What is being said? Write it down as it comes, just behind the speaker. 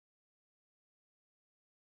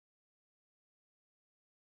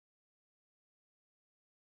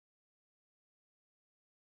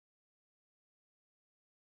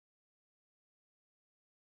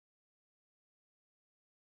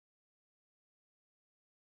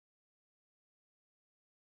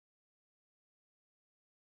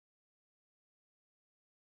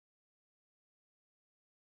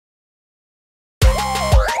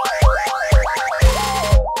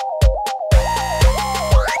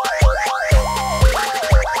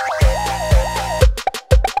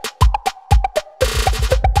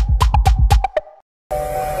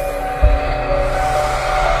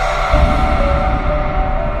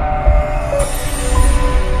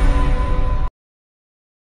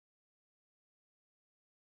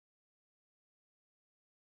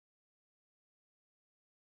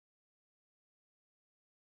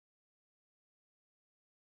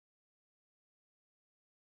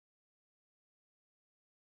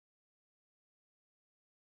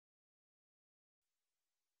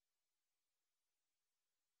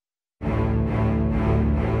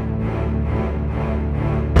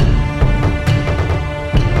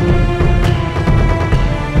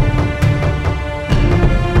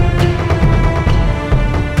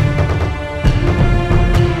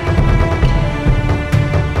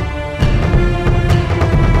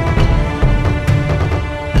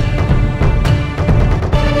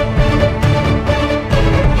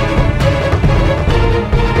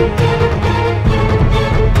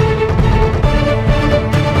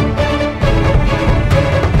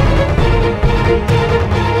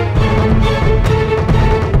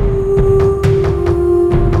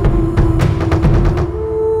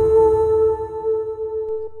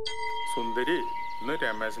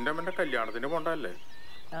രമേശിന്റെ അമ്മന്റെ കല്യാണത്തിന് പോണ്ടല്ലേ?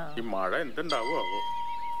 ഈ മഴ എന്തുണ്ടാവോ ആവോ?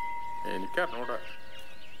 എനിക്കറിഞ്ഞൂടാ.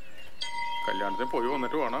 കല്യാണത്തിന് പോയി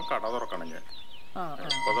വന്നിട്ട് വേണം കട തുറക്കണം. ഞാൻ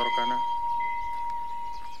എപ്പോ തുറക്കാനാ?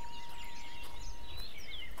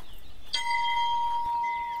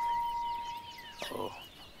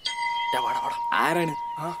 ആരാണ്?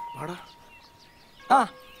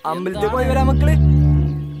 അമ്പലത്തിൽ പോയി വരാം മക്കള്.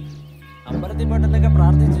 അമ്പലത്തിൽ പോയിട്ടൊക്കെ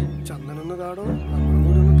പ്രാർത്ഥിച്ച് ചന്ദനൊന്ന് കാടോ, നമ്മളും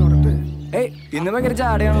കൂടി ഒന്ന് തൊടട്ടെ. ഏയ് ഇന്ന് ഭയങ്കര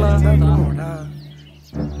ചാടയാണല്ലോ.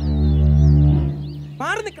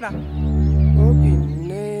 മാറി നിക്കടാ. ഓ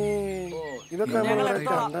പിന്നെ ഇതൊക്കെ നേരെ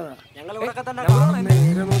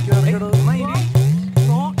നോക്കി നടക്കടോ.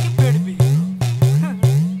 നോക്കി പേടിപ്പിക്കും.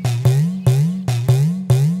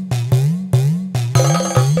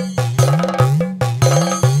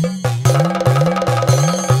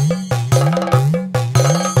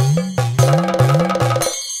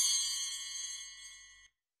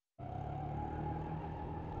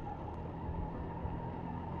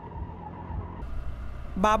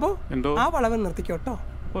 ബാബു, എന്തോ ആ വളവ് നിർത്തിക്കോട്ടോ.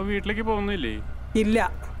 വീട്ടിലേക്ക് പോകുന്നില്ലേ? ഇല്ല,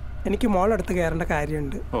 എനിക്ക് മോളെടുത്ത് കയറേണ്ട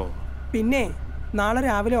കാര്യമുണ്ട്. പിന്നെ നാളെ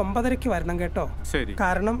രാവിലെ 9:30 വരണം കേട്ടോ. ശരി.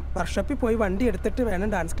 കാരണം വർക്ക്ഷോപ്പിൽ പോയി വണ്ടി എടുത്തിട്ട്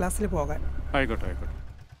വേണം ഡാൻസ് ക്ലാസ്സിൽ പോകാൻ. ആയിക്കോട്ടെ ആയിക്കോട്ടെ.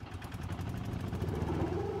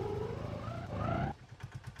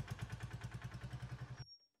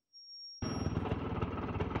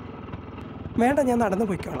 വേണ്ട, ഞാൻ നടന്നു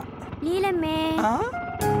പോയിക്കോളാം. ആ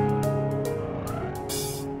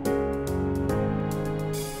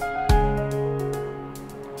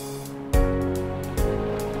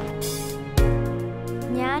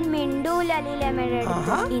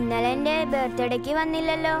ഇന്നലെ എന്റെ ബർത്ത്ഡേക്ക്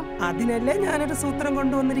വന്നില്ലല്ലോ. അതിനല്ലേ ഞാനൊരു സൂത്രം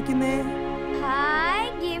കൊണ്ടുവന്നിരിക്കുന്നേ. Hi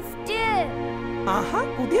gift. ആഹാ,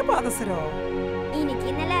 പുതിയ പാദസരോ? എനിക്ക്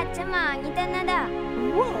ഇന്നലെ അച്ഛൻ വാങ്ങി തന്നതാ.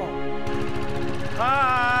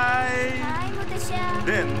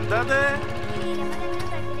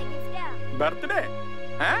 ബർത്ത്ഡേ?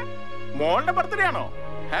 മോളുടെ ബർത്ത്ഡേ ആണോ?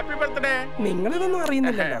 Happy birthday. നിങ്ങളിതൊന്നും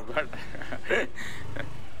അറിയുന്നില്ലല്ലോ.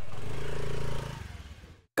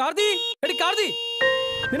 കാർത്തി, എടി കാർത്തി,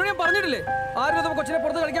 നിന്നോട് ഞാൻ പറഞ്ഞിട്ടില്ലേ ആരും കൊച്ചിനെ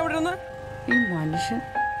പുറത്ത് കളിക്കാൻ വിടരുന്ന്? ഈ മനുഷ്യൻ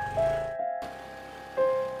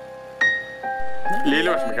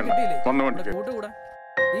കൂട്ടുകൂടാ.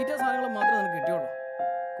 ഈറ്റ സാധനങ്ങൾ മാത്രമേ നിനക്ക് കിട്ടിയുള്ളൂ.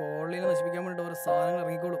 കോളീനെ നശിപ്പിക്കാൻ വേണ്ടിട്ട് ഓരോ സാധനങ്ങൾ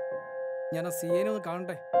ഇറങ്ങിക്കോളൂ. ഞാൻ ആ സിയെ ഒന്ന്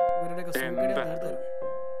കാണട്ടെ. ഇവരുടെയൊക്കെ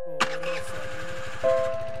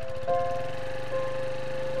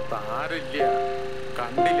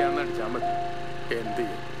കണ്ടില്ല എന്നടിച്ചാ മതി. എന്ത്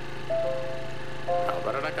ചെയ്യും?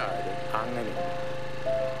 അവരുടെ കാര്യം അങ്ങനെ.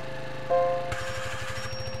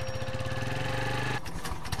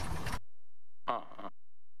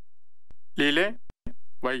 ലീലേ,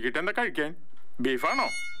 വൈകിട്ട് എന്താ കഴിക്കാൻ? ബീഫാണോ?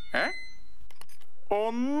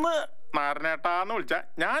 ഒന്ന് നാരായണേട്ടാന്ന് വിളിച്ചാ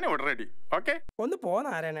ഞാൻ ഇവിടെ റെഡി. ഓക്കെ, ഒന്ന് പോ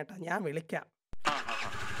നാരായണേട്ടാ, ഞാൻ വിളിക്കാം.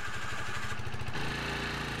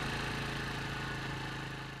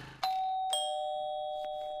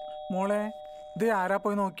 മോളെ, ഇത് ആരാ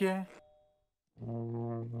പോയി നോക്കിയേ?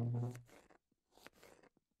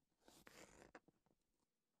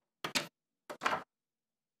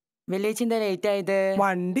 വില്ലേജിന്റെ ലേറ്റ് ആയത്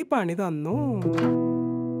വണ്ടി പണി തന്നു.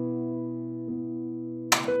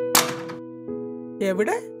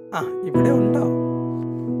 എവിടെ? ഇവിടെ ഉണ്ടോ?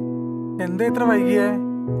 എന്താ ഇത്ര വൈകിയേ?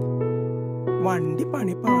 വണ്ടി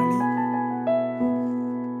പണി പാളി.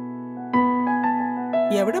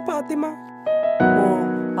 എവിടെ പാത്തിമ? ഓ,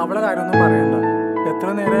 അവളെ കാര്യമൊന്നും പറയണ്ട. എത്ര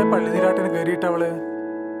നേരമായി പള്ളി നീരാട്ടിന് കയറിയിട്ട് അവള്.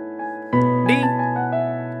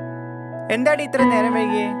 എന്താടി ഇത്ര നേരം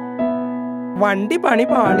വൈകിയേ? വണ്ടി പണി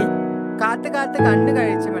പാളി. കാത്ത് കാത്ത് കണ്ണു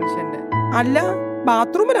കഴിച്ച മനുഷ്യന്റെ. അല്ല,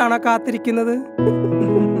 ബാത്റൂമിലാണോ കാത്തിരിക്കുന്നത്?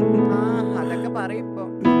 അതൊക്കെ പറയിപ്പോ.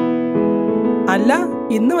 അല്ല,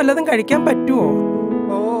 ഇന്ന് വല്ലതും കഴിക്കാൻ പറ്റുമോ?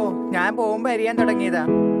 ഓ, ഞാൻ പോകുമ്പോ അരിയാൻ തുടങ്ങിയതാ.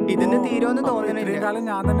 ഇതിന് തീരുമെന്ന് തോന്നുന്നില്ല.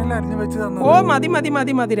 ഞാൻ തന്നെ അരിഞ്ഞു വെച്ച് തന്നു. ഓ, മതി മതി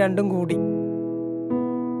മതി മതി, രണ്ടും കൂടി.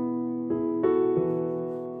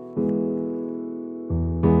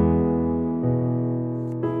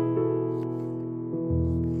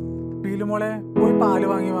 മോളെ, പോയി പാല്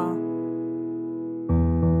വാങ്ങി വാ.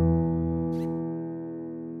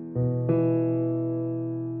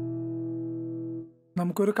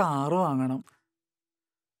 നമുക്കൊരു കാറ് വാങ്ങണം.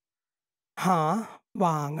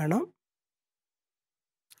 വാങ്ങണം.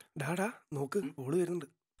 ഡാടാ നോക്ക്, ഓള് വരുന്നുണ്ട്.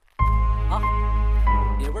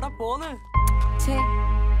 എവിടെ പോന്ന്?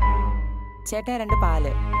 ചേട്ടാ, 2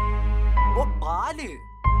 പാല്. ഓ, പാല്.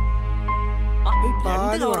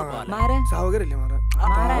 സൗകര്യല്ലേ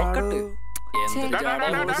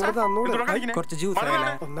കുറച്ച് ജ്യൂസ്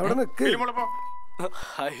ഒന്നവിടെ നിക്ക്.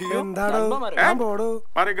 എന്താടോ?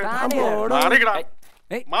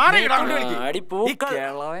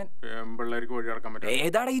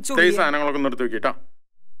 സാധനങ്ങളൊക്കെ നിർത്തി വെക്കിട്ടാ.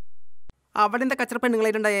 അവിടെ എന്താ കച്ചറ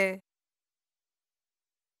പെണ്ണുങ്ങളായിട്ടുണ്ടായേ?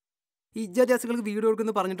 വിദ്യാഭ്യാസികൾക്ക് വീട്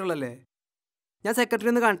കൊടുക്കുന്നു പറഞ്ഞിട്ടുള്ളല്ലേ? ഞാൻ സെക്രട്ടറി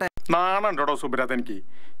ഒന്ന് കാണട്ടെ. നാണുണ്ടോ സുബ്രാത്ത്? എനിക്ക്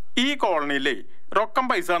ഈ കോളനിയിലേ റൊക്കം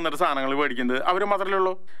പൈസ തന്നിട്ട് സാധനങ്ങൾ മേടിക്കുന്നത് അവർ മാത്രമല്ലേ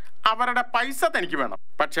ഉള്ളൂ. അവരുടെ പൈസ തനിക്ക് വേണം,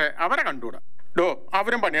 പക്ഷെ അവരെ കണ്ടുകൂടാ.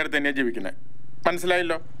 അവരും പണിയെടുത്ത് തന്നെയാണ് ജീവിക്കുന്നത്.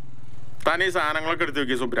 മനസ്സിലായല്ലോ? താൻ ഈ സാധനങ്ങളൊക്കെ എടുത്ത്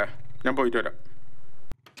വെക്കിയ സുബ്ര, ഞാൻ പോയിട്ട് വരാം.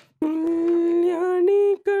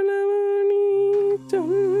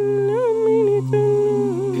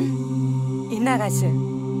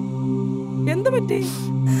 എന്ത് പറ്റി?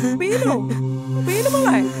 വീണോ?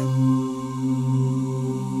 വീണുമോളെ?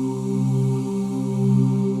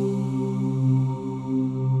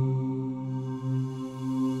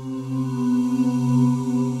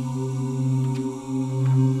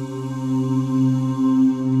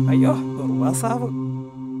 അയ്യോ, ദുർവാസാവ്.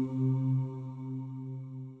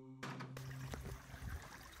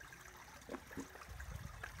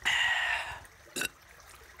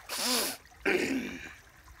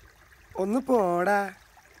 ഒന്ന് പോടാ.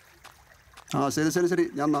 ശരി ശരി ശരി,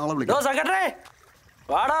 ഞാൻ നാളെ വിളിക്കാം. സെക്രട്ടറി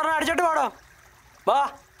വാടാ, അടിച്ചോട്ട് വാടോ. വാ.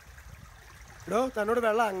 തന്നോട്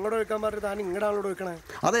വെള്ളം അങ്ങോട്ട് ഒഴിക്കാൻ പറഞ്ഞിട്ട് താൻ ഇങ്ങോട്ട് ഒഴിക്കണേ.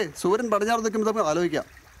 അതെ, സൂര്യൻ പടിഞ്ഞാറ് നിൽക്കുമ്പോൾ നമുക്ക് ആലോചിക്കാം.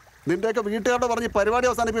 നിന്റെയൊക്കെ വീട്ടുകാരോട് പറഞ്ഞ് പരിപാടി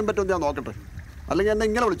അവസാനിപ്പിക്കാൻ പറ്റുമെന്ന് ഞാൻ നോക്കട്ടെ. അല്ലെങ്കിൽ എന്നെ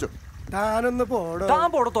ഇങ്ങനെ വിളിച്ചോ. താനൊന്ന് പോടോ. താൻ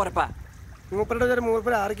പോടോ തോരപ്പാ. മൂപ്പരുടെ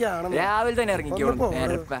മൂപ്പര് ആരൊക്കെയാണെന്ന് രാവിലെ തന്നെ ഇറങ്ങിക്കോളും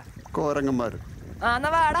കോരങ്ങന്മാര്.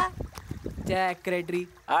 സെക്രട്ടറി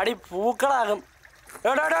അടി പൂക്കളാകും.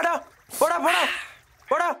 പോടാ പോടാ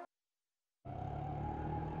പോടാ.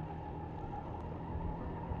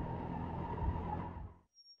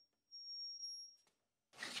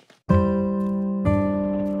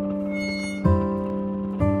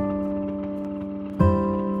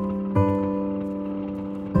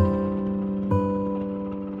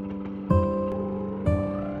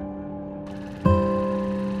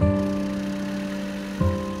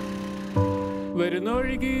 വരുന്ന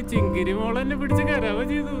വഴിക്ക് ചിങ്കിരി മോളെന്നെ പിടിച്ച് കരാവ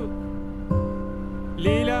ചെയ്തു.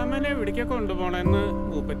 ലീലാമ്മനെ എവിടേക്കാ കൊണ്ടുപോണെന്ന്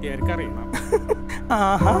മൂപ്പത്തിയാർക്ക് അറിയണം.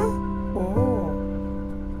 ഓ,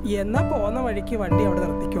 എന്നാ പോന്ന വഴിക്ക് വണ്ടി അവിടെ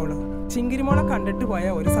നിർത്തിക്കോളൂ. ചിങ്കിരിമോളെ കണ്ടിട്ട് പോയ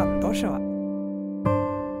ഒരു സന്തോഷമാ.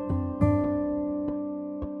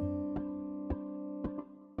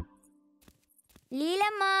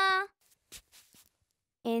 ലീലമ്മ,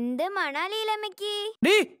 എന്ത് മണാ ലീലമ്മക്ക്?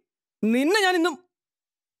 നിന്നെ ഞാൻ ഇന്നും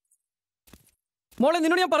മോളെ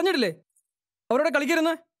നിന്നോട് ഞാൻ പറഞ്ഞിട്ടില്ലേ അവരോട്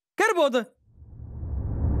കളിക്കരുന്ന്? കയറി പോകത്ത്.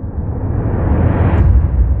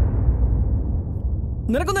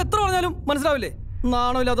 നിനക്കൊന്ന് എത്ര പറഞ്ഞാലും മനസ്സിലാവില്ലേ?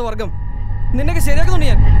 നാണമില്ലാത്ത വർഗം. നിന്നെയൊക്കെ ശരിയാക്കുന്നുണ്ട്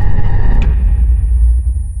ഞാൻ.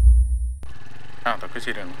 അതൊക്കെ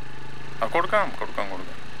ശരിയാണ്. കൊടുക്കാം കൊടുക്കാം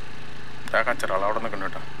കൊടുക്കാം. കച്ചറ അവിടെ നിൽക്കണ്ട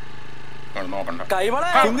കേട്ടോ. നോക്കണ്ട.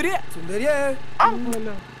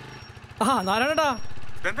 നാരായണേട്ടാ,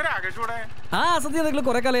 സത്യം നിങ്ങൾ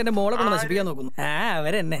കുറെ കാലം എന്റെ മോളെ കൊണ്ട് നശിപ്പിക്കാൻ നോക്കുന്നു.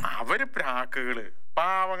 അവരെന്നെ അവര് പ്രാക്കുകള്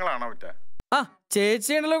പാവങ്ങളാണോ പറ്റ?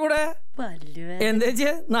 ചേച്ചിയാണല്ലോ കൂടെ.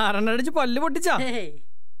 എന്തേച്ചിയെ നാരായണ അടിച്ച് പല്ല് പൊട്ടിച്ചാ?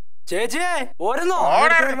 ചേച്ചിയെ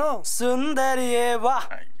സുന്ദരിയേ വാ.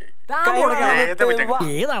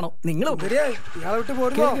 ഏതാണോ നിങ്ങൾ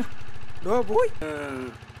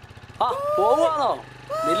പോവാണോ?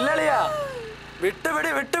 നില്ലളിയാ,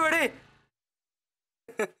 വിട്ടുപിടി വിട്ടുപിടി.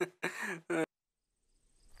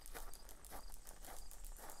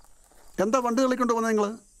 എന്താ വണ്ടി കളിക്കൊണ്ട് പോകുന്നത്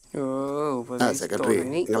നിങ്ങള്? സെക്രട്ടറി,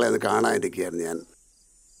 നിങ്ങളെ ഒന്ന് കാണാനിരിക്കുകയായിരുന്നു ഞാൻ.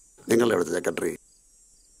 നിങ്ങളുടെ അവിടുത്തെ സെക്രട്ടറി,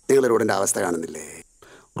 നിങ്ങളുടെ റോഡിന്റെ അവസ്ഥ കാണുന്നില്ലേ?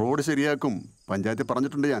 റോഡ് ശരിയാക്കും, പഞ്ചായത്തിൽ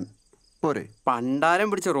പറഞ്ഞിട്ടുണ്ട് ഞാൻ. പോരെ? പണ്ടാരം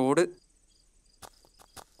പിടിച്ച റോഡ്.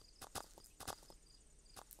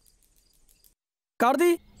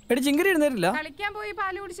 കാർത്തി എടി ചിങ്കിരി എഴുന്നേരില്ല. കളിക്കാൻ പോയി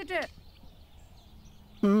പാല് കുടിച്ചിട്ട്.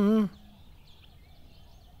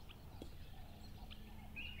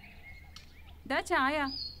 ചായ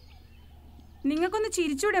നിങ്ങൾക്കൊന്ന്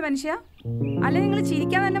ചിരിച്ചൂടെ മനുഷ്യ? അല്ലെ നിങ്ങൾ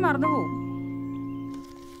ചിരിക്കാൻ തന്നെ മറന്നുപോകും.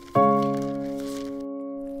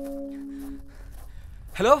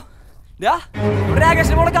 ഹലോ,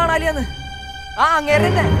 രാകേഷിനെ മോളെ കാണാലിയാന്ന്. അങ്ങേരെ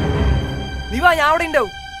നീ വാ, ഞാൻ അവിടെ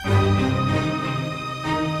ഉണ്ടാവും.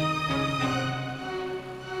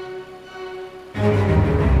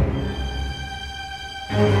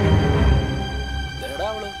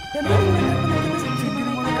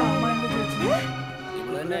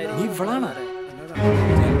 നീ ഇവളാണ്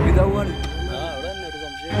ഇതാവുകയാണ്.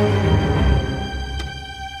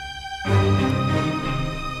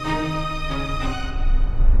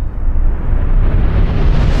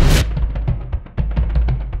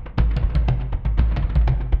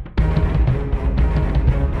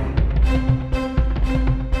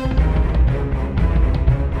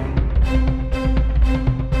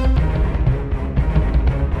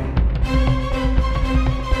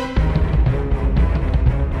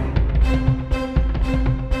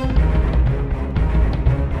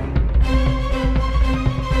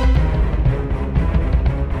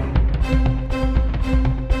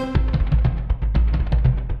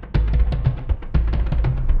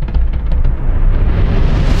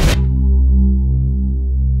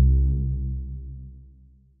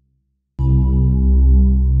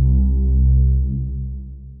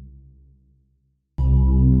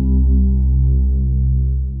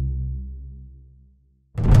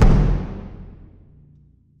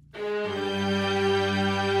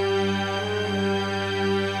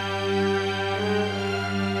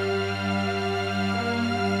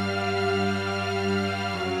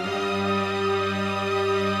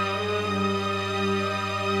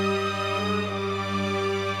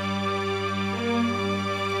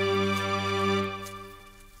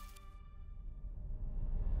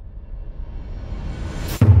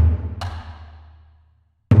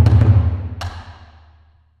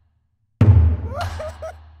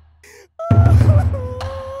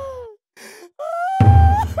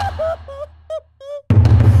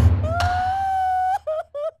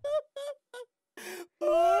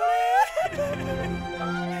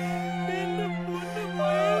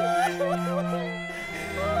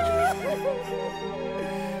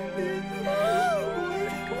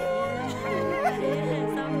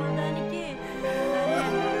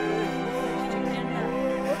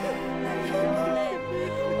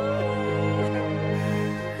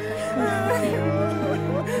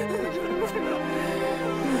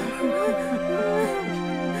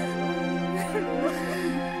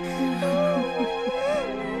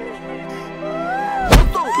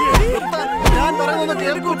 പറയുന്നൊന്ന്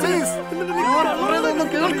കേൾക്കൂ പ്ലീസ്. ഞാൻ പറയുന്നതൊന്ന്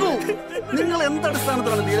കേൾക്കൂ. നിങ്ങൾ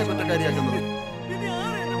എന്തടിസ്ഥാനത്തിലാണ് ലീല കുറ്റക്കാരിയാക്കുന്നത്?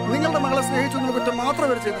 നിങ്ങളുടെ മകളെ സ്നേഹിച്ചൊന്നും കുറ്റം മാത്രമേ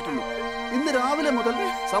അവർ ചെയ്തിട്ടുള്ളൂ. ഇന്ന് രാവിലെ മുതൽ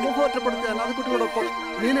സമൂഹം ഒറ്റപ്പെടുത്തിയ അനാഥക്കുട്ടികളോടൊപ്പം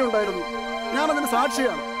ലീലയുണ്ടായിരുന്നു. ഞാനതിന്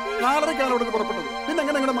സാക്ഷിയാണ്. 4:30 അവിടെ നിന്ന് പുറപ്പെട്ടത്. പിന്നെ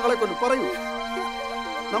എങ്ങനെ നിങ്ങളുടെ മകളെ കൊല്ലും? പറയൂ,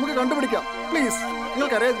 നമുക്ക് കണ്ടുപിടിക്കാം. പ്ലീസ്,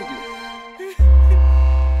 നിങ്ങൾക്ക് അറിയാതിരിക്കൂ.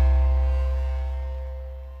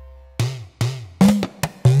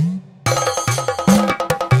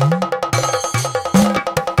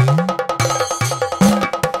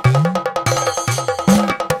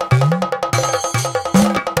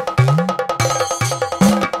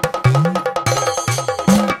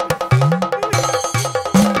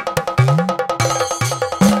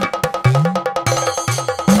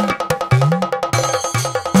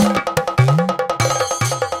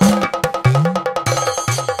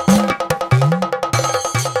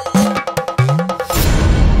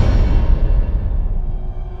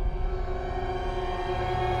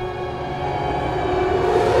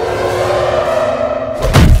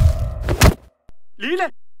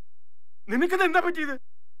 നിനക്കത് എന്താ പറ്റിയത്?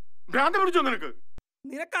 ഭ്രാന്ത് പിടിച്ചോ നിനക്ക്?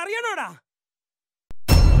 നിനക്കറിയണോടാ?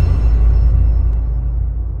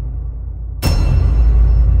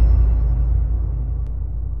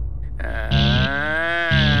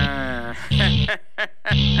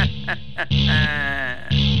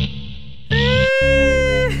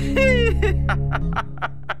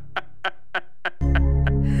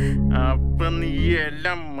 അപ്പൊ നീ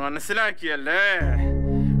എല്ലാം മനസ്സിലാക്കിയല്ലേ?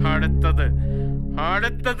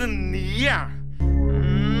 അടുത്തത് നീയാ.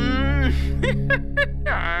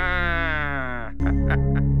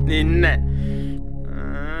 നിന്നെ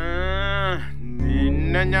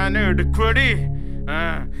ഞാൻ എടുക്കുവടി.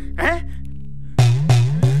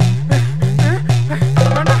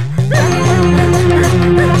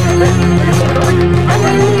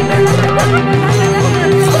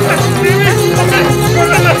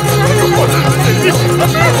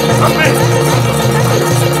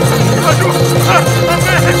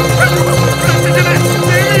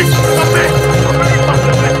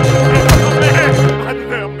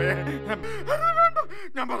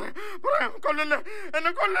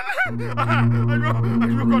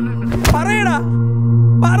 പറയടാ,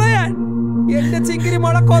 പറയാൻ. എന്റെ ചിങ്കിരി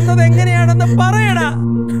മോളെ കൊന്നത് എങ്ങനെയാണെന്ന് പറയടാ.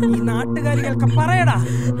 ഈ നാട്ടുകാരികൾക്ക് പറയടാ.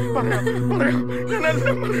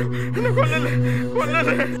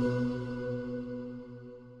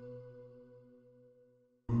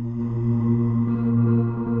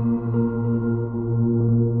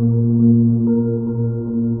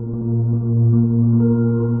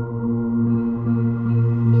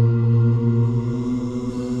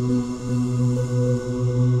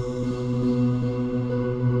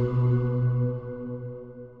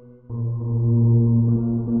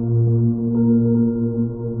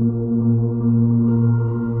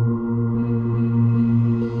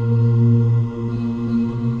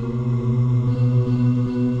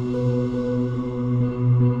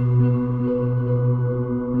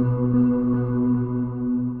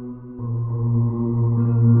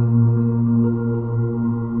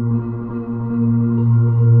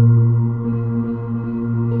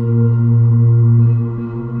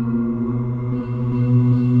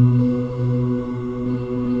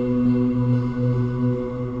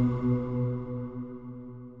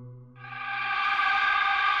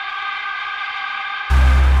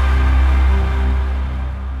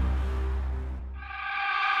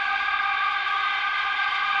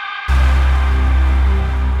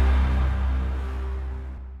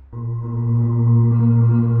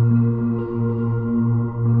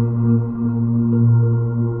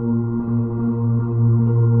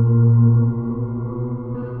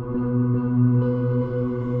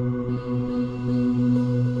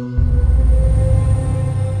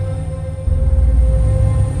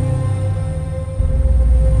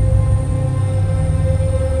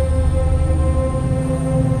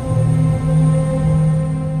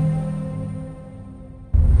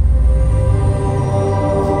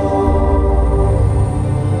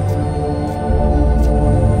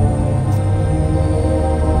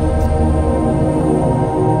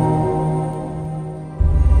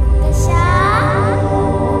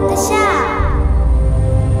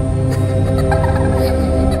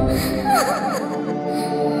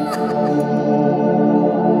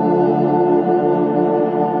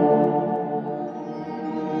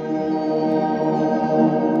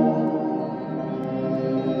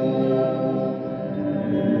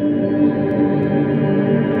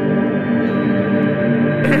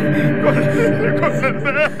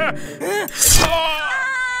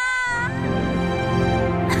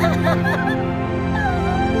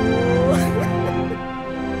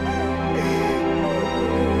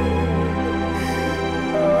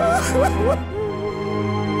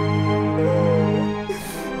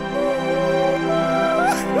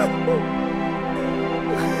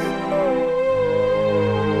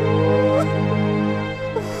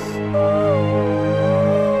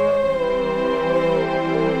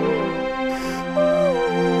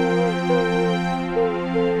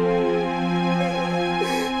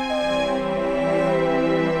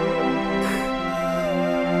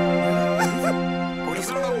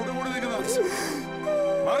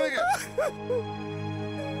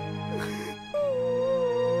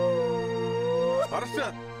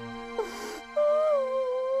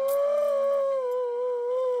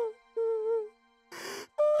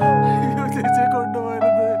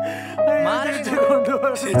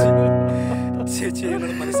 ചേച്ചി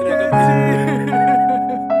ഞങ്ങൾ മനസ്സിലാക്കാൻ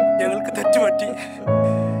ഞങ്ങൾക്ക് തെറ്റുപറ്റി.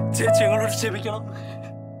 ചേച്ചി ഞങ്ങളോട് ക്ഷമിക്കണം.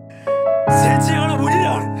 ചേച്ചി ഞങ്ങളെ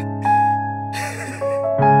മുന്നിലാണ്.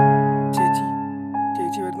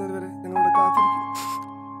 ചേച്ചി വരുന്നത് വരെ ഞങ്ങളോട് കാത്തിരിക്കും.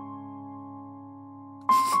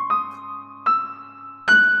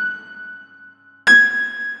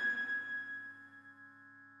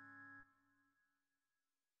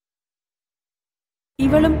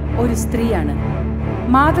 ഇവളും ഒരു സ്ത്രീയാണ്.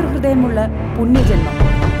 മാതൃഹൃദയമുള്ള പുണ്യജന്മം.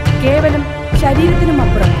 കേവലം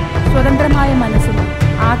ശരീരത്തിനുമപ്പുറം സ്വതന്ത്രമായ മനസ്സും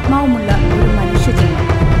ആത്മാവുമുള്ള ഒരു മനുഷ്യജന്മം.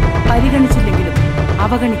 പരിഗണിച്ചില്ലെങ്കിലും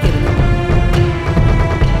അവഗണിക്കരുത്.